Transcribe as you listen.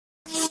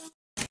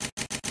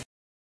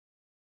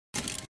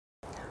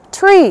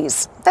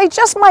Trees. They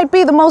just might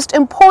be the most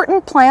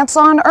important plants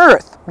on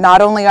Earth.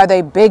 Not only are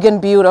they big and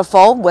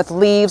beautiful, with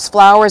leaves,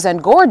 flowers,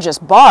 and gorgeous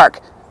bark,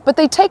 but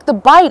they take the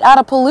bite out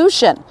of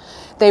pollution.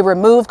 They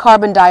remove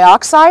carbon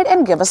dioxide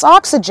and give us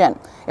oxygen,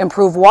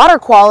 improve water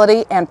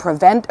quality, and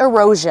prevent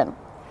erosion.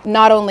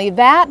 Not only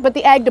that, but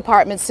the Ag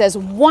Department says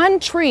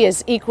one tree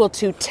is equal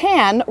to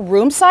 10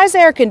 room-size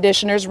air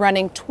conditioners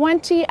running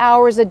 20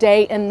 hours a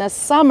day in the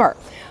summer.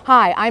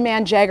 Hi, I'm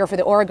Ann Jagger for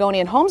the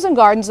Oregonian Homes and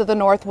Gardens of the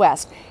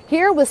Northwest,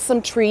 here with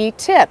some tree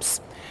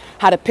tips.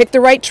 How to pick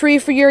the right tree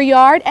for your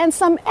yard and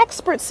some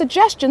expert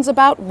suggestions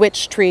about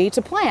which tree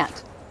to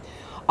plant.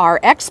 Our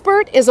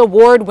expert is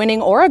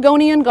award-winning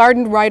Oregonian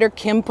garden writer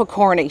Kim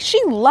Pokorny. She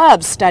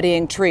loves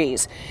studying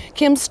trees.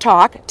 Kim's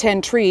talk,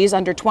 10 Trees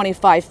Under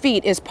 25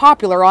 Feet, is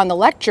popular on the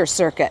lecture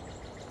circuit.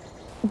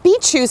 Be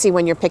choosy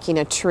when you're picking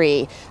a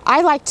tree.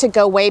 I like to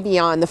go way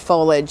beyond the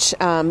foliage.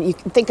 You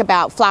can think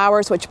about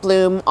flowers which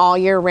bloom all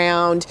year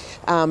round,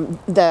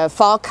 the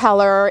fall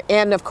color,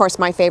 and of course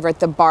my favorite,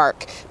 the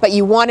bark. But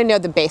you want to know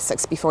the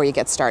basics before you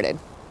get started.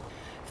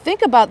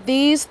 Think about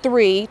these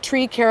 3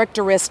 tree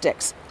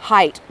characteristics.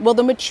 Height. Will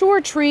the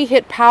mature tree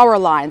hit power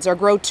lines or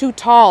grow too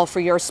tall for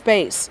your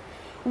space?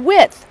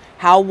 Width.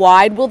 How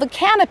wide will the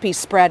canopy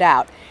spread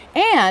out?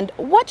 And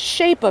what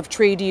shape of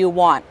tree do you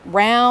want?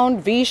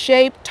 Round,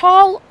 V-shape,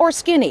 tall, or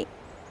skinny?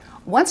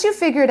 Once you've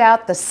figured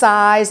out the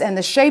size and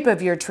the shape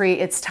of your tree,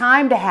 it's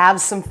time to have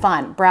some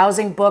fun,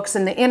 browsing books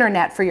and the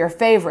internet for your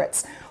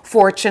favorites.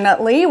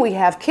 Fortunately, we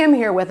have Kim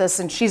here with us,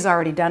 and she's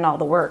already done all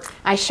the work.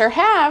 I sure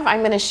have. I'm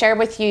going to share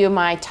with you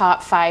my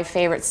top 5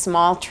 favorite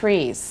small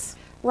trees.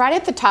 Right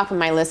at the top of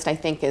my list, I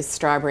think, is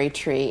strawberry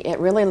tree. It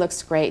really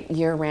looks great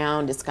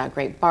year-round. It's got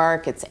great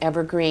bark. It's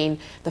evergreen.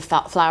 The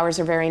flowers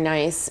are very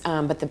nice,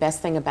 but the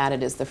best thing about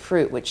it is the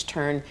fruit, which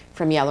turn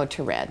from yellow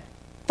to red.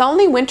 The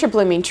only winter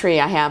blooming tree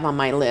I have on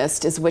my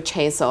list is witch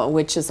hazel,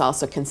 which is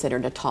also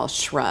considered a tall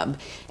shrub.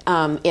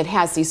 It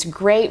has these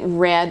great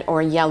red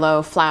or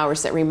yellow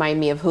flowers that remind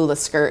me of hula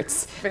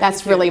skirts.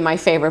 That's really my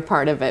favorite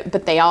part of it,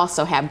 but they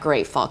also have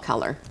great fall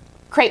color.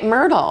 Crepe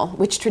myrtle,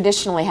 which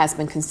traditionally has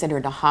been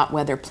considered a hot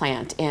weather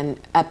plant and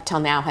up till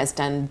now has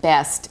done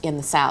best in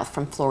the South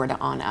from Florida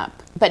on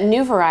up. But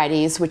new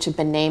varieties, which have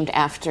been named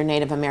after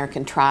Native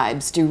American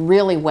tribes, do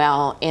really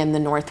well in the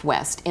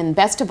Northwest. And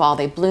best of all,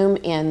 they bloom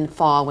in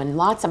fall when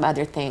lots of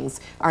other things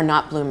are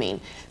not blooming.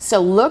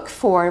 So look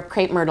for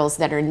crepe myrtles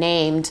that are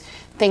named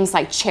things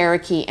like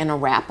Cherokee and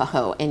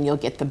Arapaho, and you'll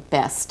get the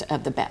best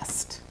of the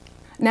best.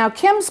 Now,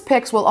 Kim's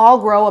picks will all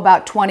grow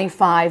about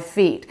 25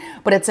 feet,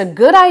 but it's a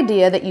good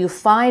idea that you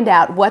find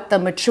out what the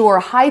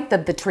mature height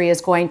of the tree is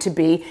going to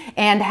be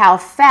and how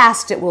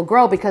fast it will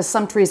grow, because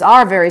some trees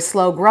are very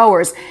slow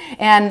growers,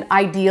 and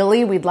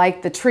ideally we'd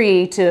like the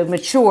tree to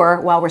mature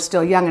while we're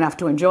still young enough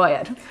to enjoy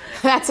it.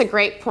 That's a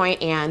great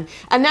point, Ann.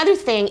 Another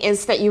thing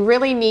is that you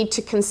really need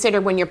to consider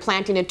when you're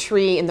planting a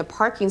tree in the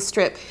parking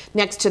strip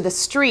next to the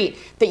street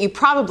that you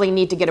probably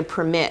need to get a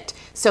permit.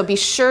 So be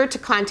sure to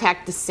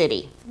contact the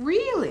city.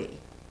 Really?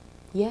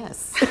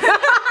 Yes.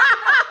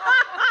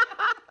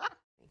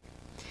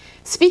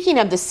 Speaking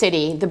of the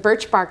city, the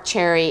birch bark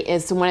cherry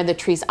is one of the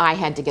trees I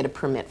had to get a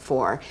permit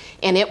for,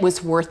 and it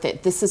was worth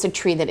it. This is a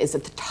tree that is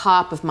at the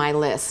top of my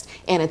list,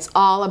 and it's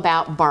all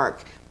about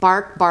bark.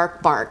 Bark,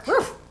 bark, bark.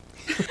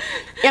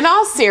 In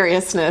all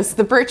seriousness,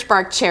 the birch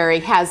bark cherry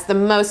has the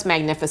most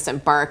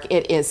magnificent bark.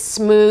 It is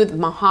smooth,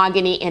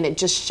 mahogany, and it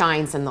just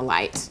shines in the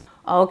light.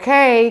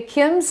 Okay,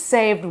 Kim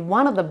saved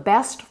one of the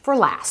best for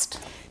last.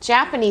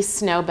 Japanese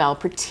snowbell,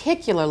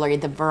 particularly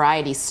the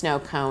variety snow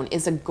cone,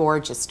 is a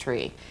gorgeous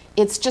tree.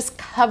 It's just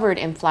covered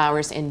in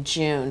flowers in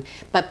June,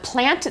 but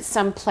plant it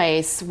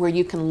someplace where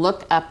you can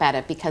look up at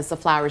it because the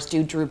flowers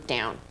do droop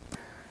down.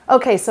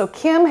 Okay, so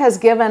Kim has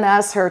given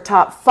us her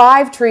top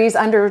 5 trees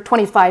under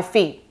 25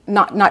 feet.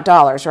 Not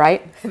dollars,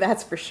 right?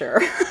 That's for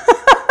sure.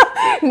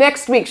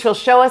 Next week, she'll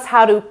show us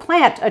how to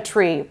plant a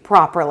tree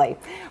properly.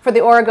 For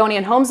the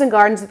Oregonian Homes and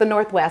Gardens of the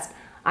Northwest,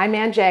 I'm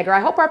Ann Jagger. I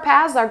hope our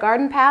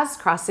garden paths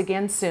cross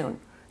again soon.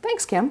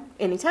 Thanks, Kim.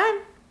 Anytime.